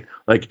 right?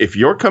 Like if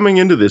you're coming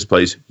into this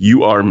place,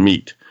 you are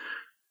meat.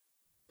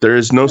 There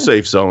is no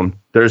safe zone.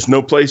 There's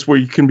no place where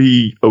you can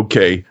be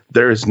okay.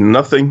 There is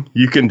nothing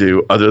you can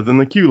do other than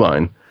the queue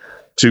line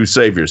to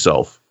save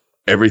yourself.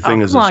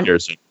 Everything is a scare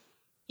zone.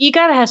 You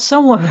gotta have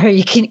somewhere where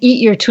you can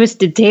eat your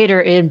twisted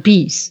tater in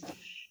peace.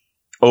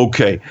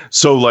 Okay,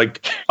 so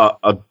like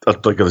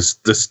this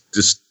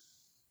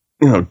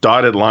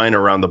dotted line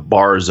around the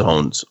bar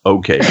zones.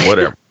 Okay,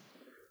 whatever.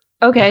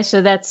 Okay,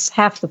 so that's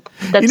half the.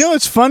 That's,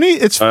 it's funny.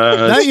 It's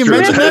now you true.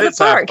 mentioned It's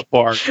half the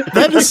park.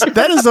 that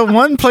is the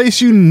one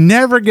place you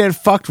never get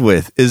fucked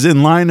with is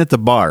in line at the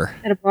bar.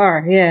 At a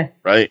bar, yeah.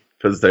 Right,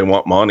 because they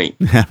want money.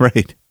 Yeah,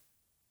 right.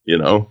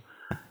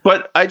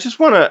 But I just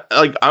want to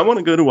I want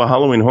to go to a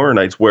Halloween Horror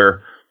Nights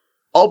where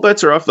all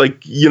bets are off.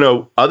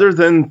 Other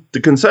than the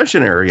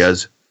concession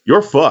areas,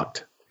 you're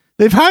fucked.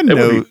 They've had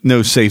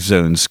no safe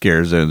zones,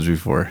 scare zones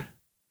before.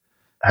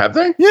 Have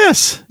they?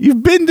 Yes,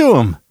 you've been to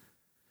them.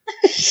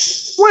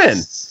 When?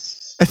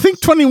 I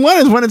think 21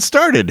 is when it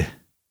started.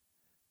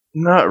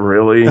 Not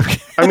really.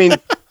 Okay. I mean,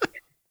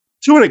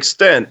 to an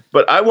extent,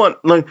 but I want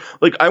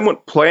I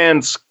want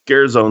planned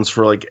scare zones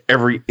for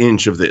every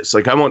inch of this.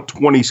 I want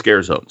 20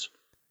 scare zones,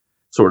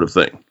 sort of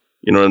thing.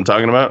 You know what I'm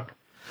talking about?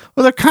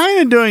 Well, they're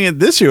kind of doing it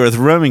this year with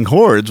roaming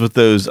hordes with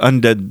those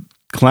undead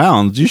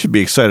clowns. You should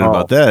be excited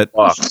about that.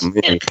 Fuck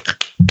me.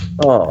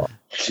 Oh,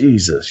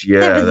 Jesus. Yeah.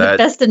 That was the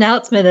best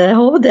announcement of the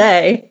whole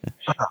day.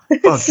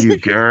 Fuck you,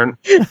 Karen.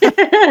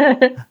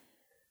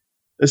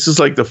 This is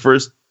the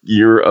first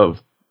year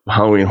of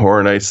Halloween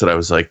Horror Nights that I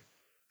was like,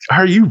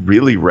 are you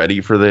really ready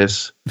for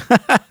this?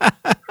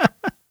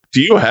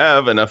 Do you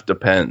have enough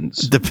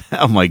Depends?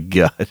 Oh, my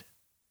God.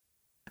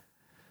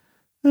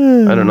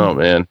 I don't know,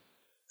 man.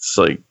 It's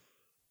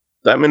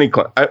that many.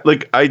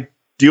 I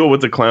deal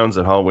with the clowns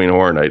at Halloween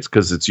Horror Nights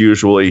because it's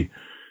usually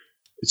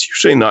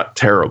not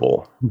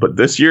terrible, but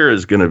this year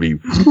is going to be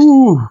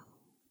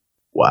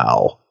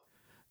wow.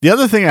 The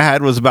other thing I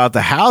had was about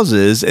the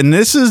houses, and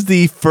this is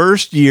the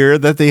first year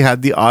that they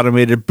had the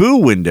automated boo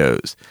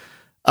windows.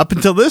 Up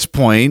until this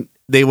point,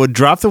 they would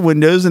drop the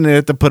windows and they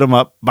had to put them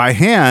up by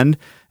hand,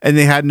 and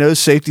they had no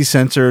safety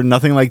sensor,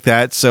 nothing like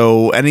that.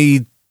 So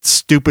any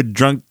stupid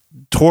drunk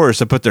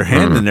tourists that put their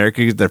hand in there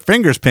could get their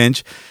fingers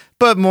pinched.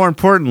 But more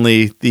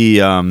importantly,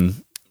 the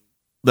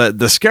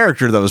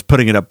character that was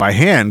putting it up by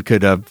hand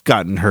could have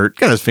gotten hurt,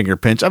 got his finger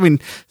pinched. I mean,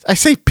 I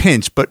say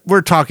pinch, but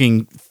we're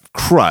talking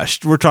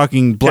crushed. We're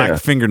talking black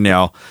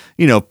fingernail,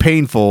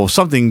 painful,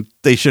 something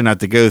they shouldn't have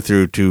to go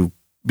through to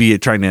be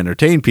trying to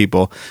entertain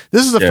people.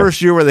 This is the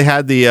first year where they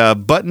had the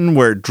button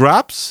where it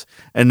drops,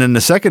 and then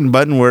the second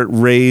button where it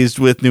raised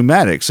with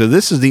pneumatics. So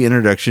this is the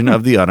introduction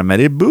of the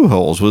automated boo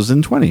holes, was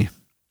in 20.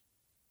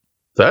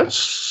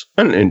 That's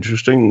an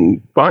interesting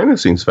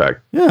behind-the-scenes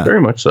fact. Yeah. Very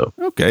much so.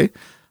 Okay.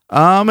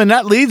 And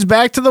that leads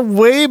back to the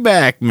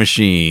Wayback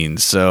Machine.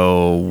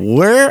 So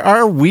where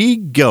are we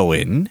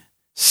going?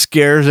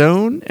 Scare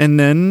Zone and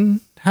then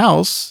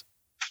house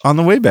on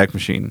the Wayback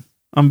Machine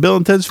on Bill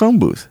and Ted's phone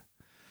booth.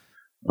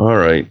 All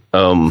right.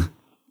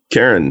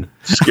 Karen,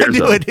 Scare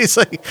Zone. It's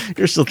like,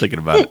 you're still thinking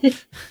about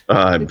it.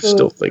 I'm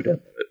still thinking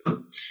about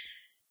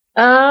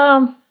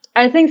it.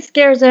 I think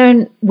Scare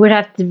Zone would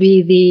have to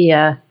be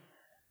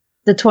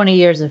the 20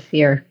 Years of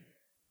Fear.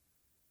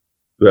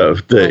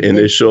 The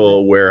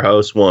initial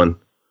warehouse one.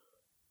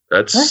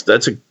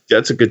 That's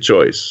a good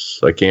choice.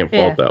 I can't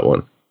fault that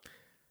one.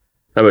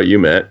 How about you,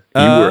 Matt?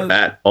 You were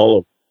at all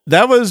of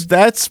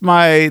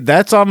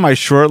that's on my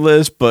short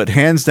list, but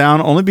hands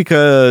down only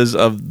because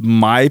of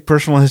my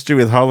personal history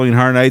with Halloween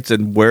Horror Nights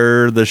and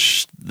where the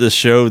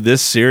show,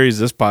 this series,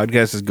 this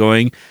podcast is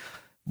going,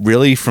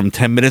 really from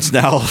 10 minutes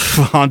now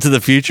on to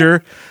the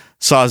future.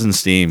 Saws and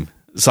Steam.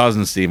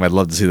 I'd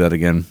love to see that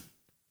again.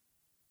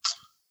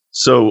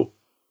 So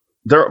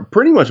they're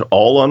pretty much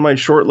all on my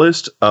short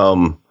list.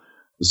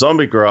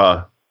 Zombie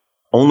Gras,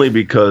 only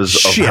because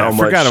of how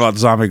much. I forgot about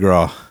Zombie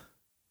Gras.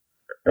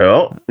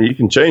 Well, you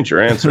can change your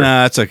answer.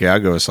 Nah, that's okay.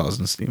 I'll go with Saws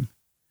and Steam.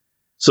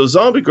 So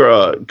Zombie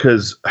Gras,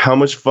 because how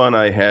much fun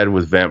I had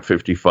with Vamp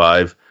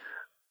 55,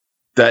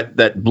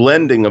 that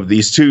blending of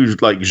these two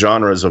like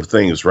genres of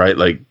things, right?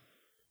 Like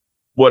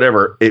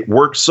whatever, it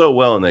worked so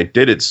well, and they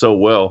did it so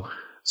well.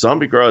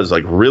 Zombie Gras is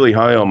like really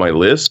high on my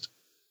list.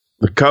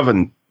 The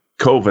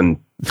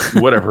Coven,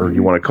 whatever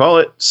you want to call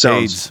it,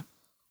 sounds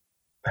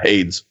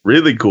AIDS,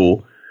 really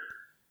cool.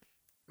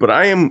 But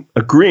I am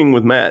agreeing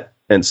with Matt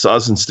and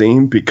Saws and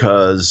Steam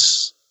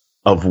because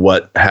of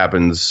what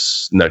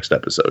happens next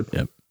episode.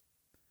 Yep.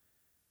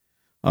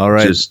 All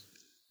right. Just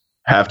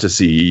have to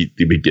see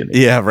the beginning.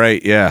 Yeah,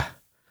 right. Yeah.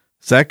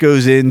 So that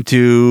goes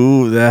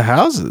into the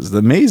houses,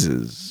 the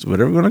mazes,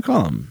 whatever we're going to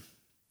call them.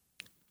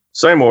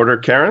 Same order,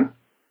 Karen?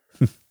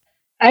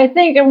 I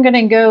think I'm going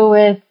to go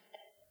with,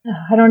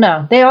 I don't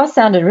know. They all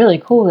sounded really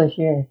cool this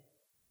year.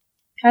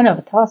 Kind of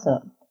a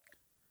toss-up.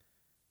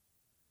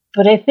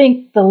 But I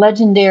think the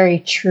Legendary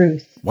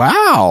Truth.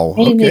 Wow.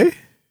 Mainly, okay.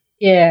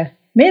 Yeah.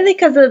 Mainly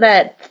because of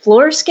that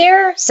floor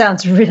scare.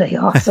 Sounds really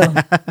awesome.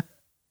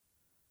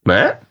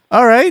 Matt?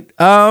 All right.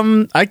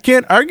 I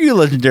can't argue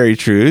Legendary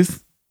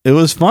Truth. It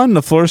was fun.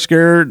 The floor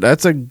scare,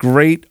 that's a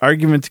great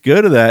argument to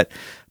go to that.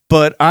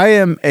 But I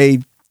am a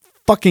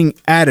fucking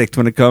addict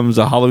when it comes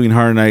to Halloween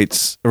Horror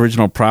Nights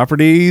original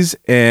properties,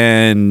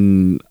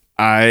 and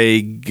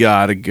I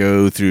gotta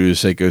go through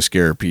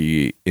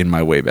Psychoscarapy in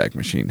my Wayback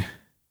Machine.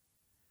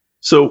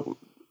 So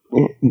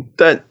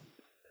that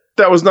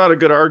was not a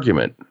good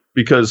argument,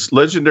 because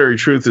Legendary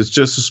Truth is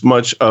just as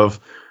much of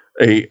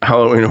a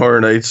Halloween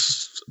Horror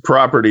Nights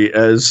property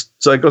as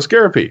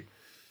Psychoscarapy.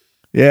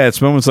 Yeah,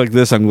 it's moments like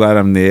this I'm glad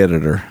I'm the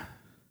editor.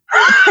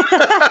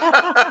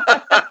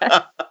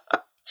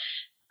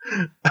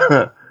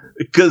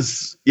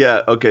 Because,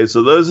 yeah, okay,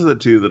 so those are the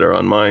two that are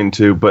on mine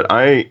too, but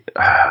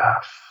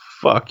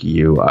fuck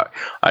you.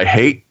 I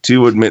hate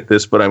to admit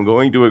this, but I'm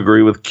going to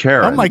agree with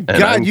Karen. Oh my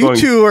God, you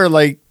two are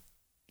like...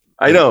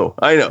 I know.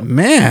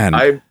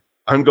 Man.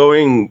 I'm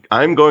going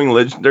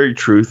Legendary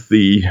Truth,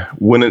 the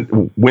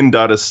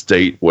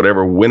Win.estate,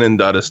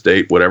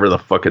 estate, whatever the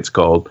fuck it's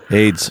called.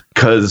 AIDS.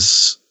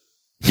 Because,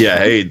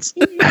 yeah, AIDS.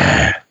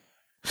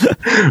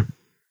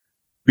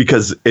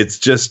 Because it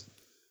just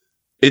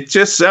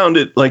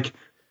sounded like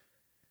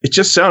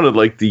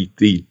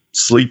the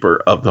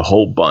sleeper of the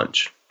whole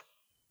bunch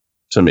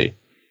to me.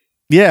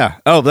 Yeah.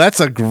 Oh, that's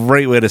a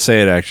great way to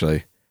say it,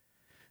 actually.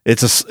 It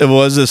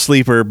was a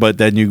sleeper, but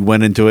then you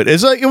went into it.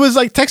 It was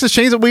like Texas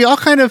Chainsaw. We all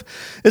kind of,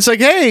 it's like,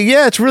 hey,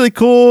 yeah, it's really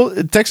cool.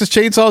 Texas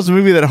Chainsaw is a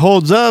movie that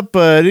holds up,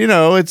 but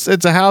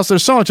it's a house.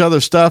 There's so much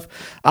other stuff.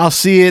 I'll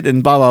see it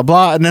and blah, blah,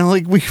 blah. And then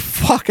like we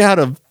fuck out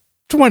of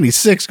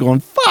 26 going,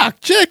 fuck,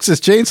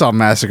 Texas Chainsaw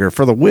Massacre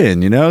for the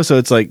win, So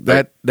it's like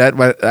that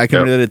I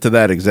can relate it to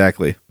that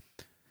exactly.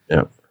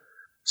 Yeah.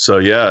 So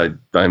yeah,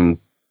 I'm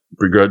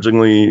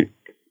begrudgingly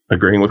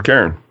agreeing with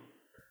Karen.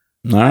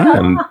 All right.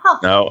 And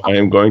now I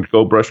am going to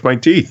go brush my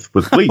teeth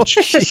with bleach.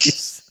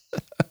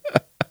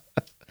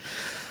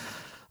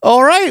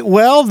 All right.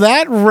 Well,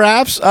 that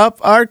wraps up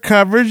our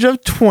coverage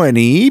of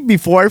 20.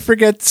 Before I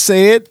forget to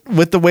say it,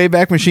 with the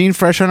Wayback Machine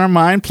fresh on our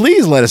mind,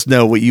 please let us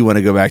know what you want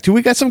to go back to.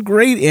 We got some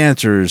great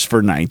answers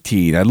for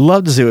 19. I'd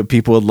love to see what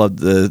people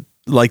would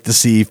like to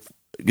see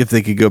if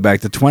they could go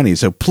back to 20.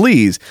 So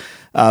please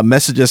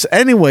message us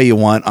any way you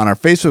want on our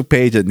Facebook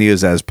page at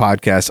NEOZAZ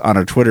Podcast, on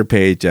our Twitter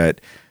page at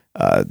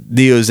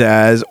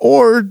NEOZAZ,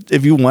 or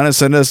if you want to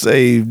send us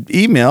a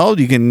email,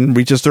 you can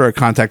reach us through our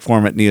contact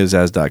form at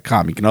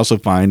neozaz.com. You can also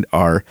find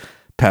our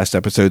past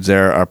episodes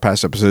there. Our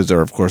past episodes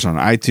are, of course, on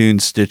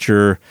iTunes,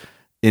 Stitcher,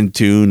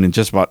 Intune, and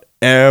just about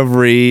at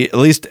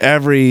least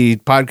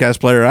every podcast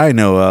player I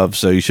know of.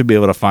 So you should be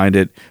able to find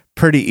it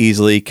pretty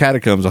easily.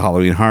 Catacombs of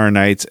Halloween Horror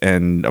Nights,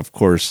 and of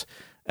course,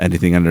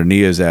 anything under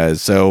NEOZAZ.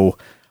 So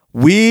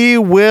we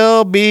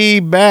will be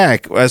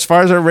back. As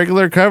far as our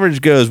regular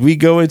coverage goes, we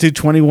go into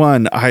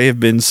 21. I have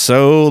been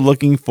so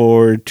looking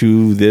forward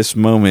to this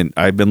moment.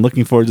 I've been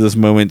looking forward to this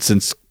moment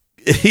since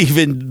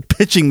even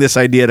pitching this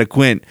idea to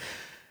Quint.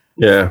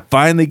 Yeah.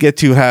 Finally get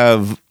to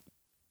have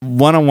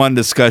one-on-one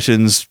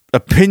discussions,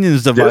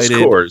 opinions divided.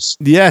 Discourse.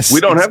 Yes. We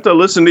don't have to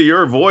listen to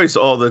your voice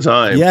all the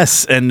time.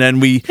 Yes, and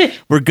then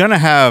we're gonna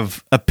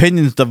have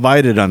opinions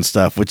divided on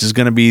stuff, which is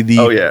gonna be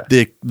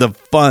the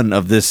fun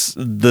of this,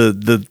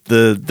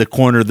 the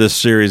corner this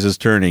series is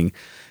turning.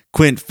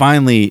 Quint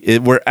finally,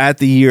 we're at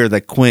the year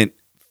that Quint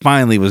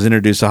finally was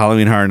introduced to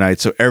Halloween Horror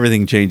Nights, so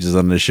everything changes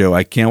on the show.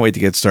 I can't wait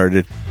to get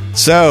started.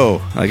 So,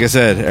 like I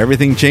said,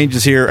 everything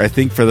changes here, I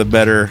think, for the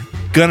better.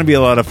 Gonna be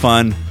a lot of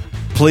fun.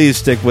 Please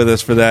stick with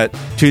us for that.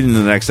 Tune in to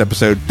the next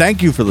episode.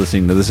 Thank you for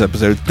listening to this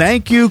episode.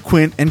 Thank you,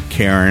 Quint and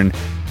Karen,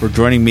 for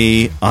joining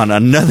me on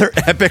another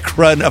epic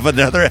run of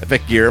another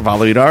epic year of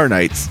Halloween Horror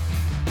Nights.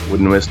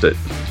 Wouldn't have missed it.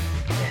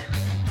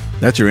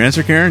 That's your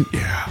answer, Karen?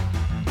 Yeah.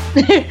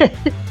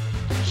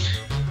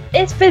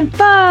 It's been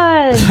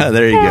fun.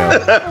 There you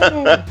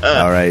go.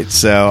 All right.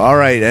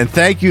 And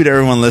thank you to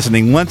everyone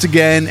listening once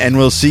again, and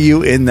we'll see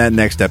you in that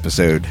next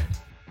episode.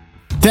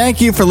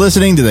 Thank you for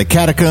listening to the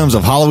Catacombs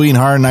of Halloween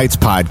Horror Nights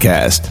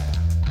podcast.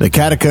 The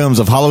Catacombs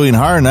of Halloween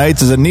Horror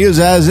Nights is a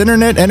NEOZAZ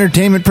internet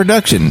entertainment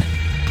production.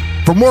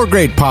 For more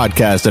great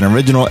podcasts and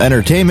original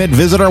entertainment,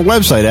 visit our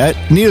website at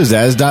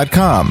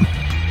neozaz.com.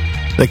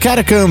 The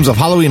Catacombs of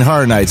Halloween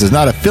Horror Nights is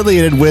not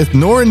affiliated with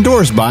nor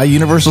endorsed by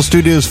Universal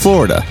Studios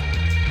Florida.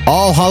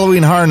 All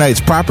Halloween Horror Nights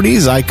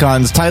properties,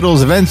 icons,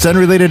 titles, events, and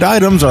related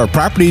items are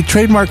property,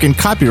 trademark, and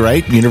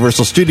copyright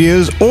Universal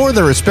Studios or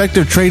their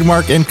respective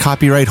trademark and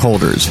copyright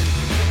holders.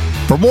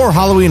 For more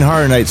Halloween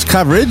Horror Nights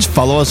coverage,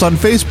 follow us on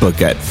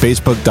Facebook at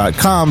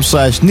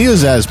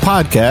facebook.com/NeoZaz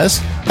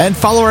Podcast and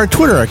follow our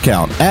Twitter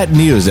account at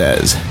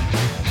NeoZaz.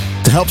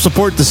 To help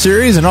support the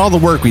series and all the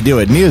work we do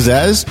at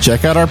NeoZaz,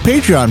 check out our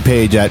Patreon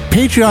page at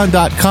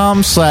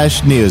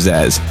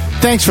patreon.com/NeoZaz.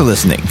 Thanks for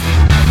listening.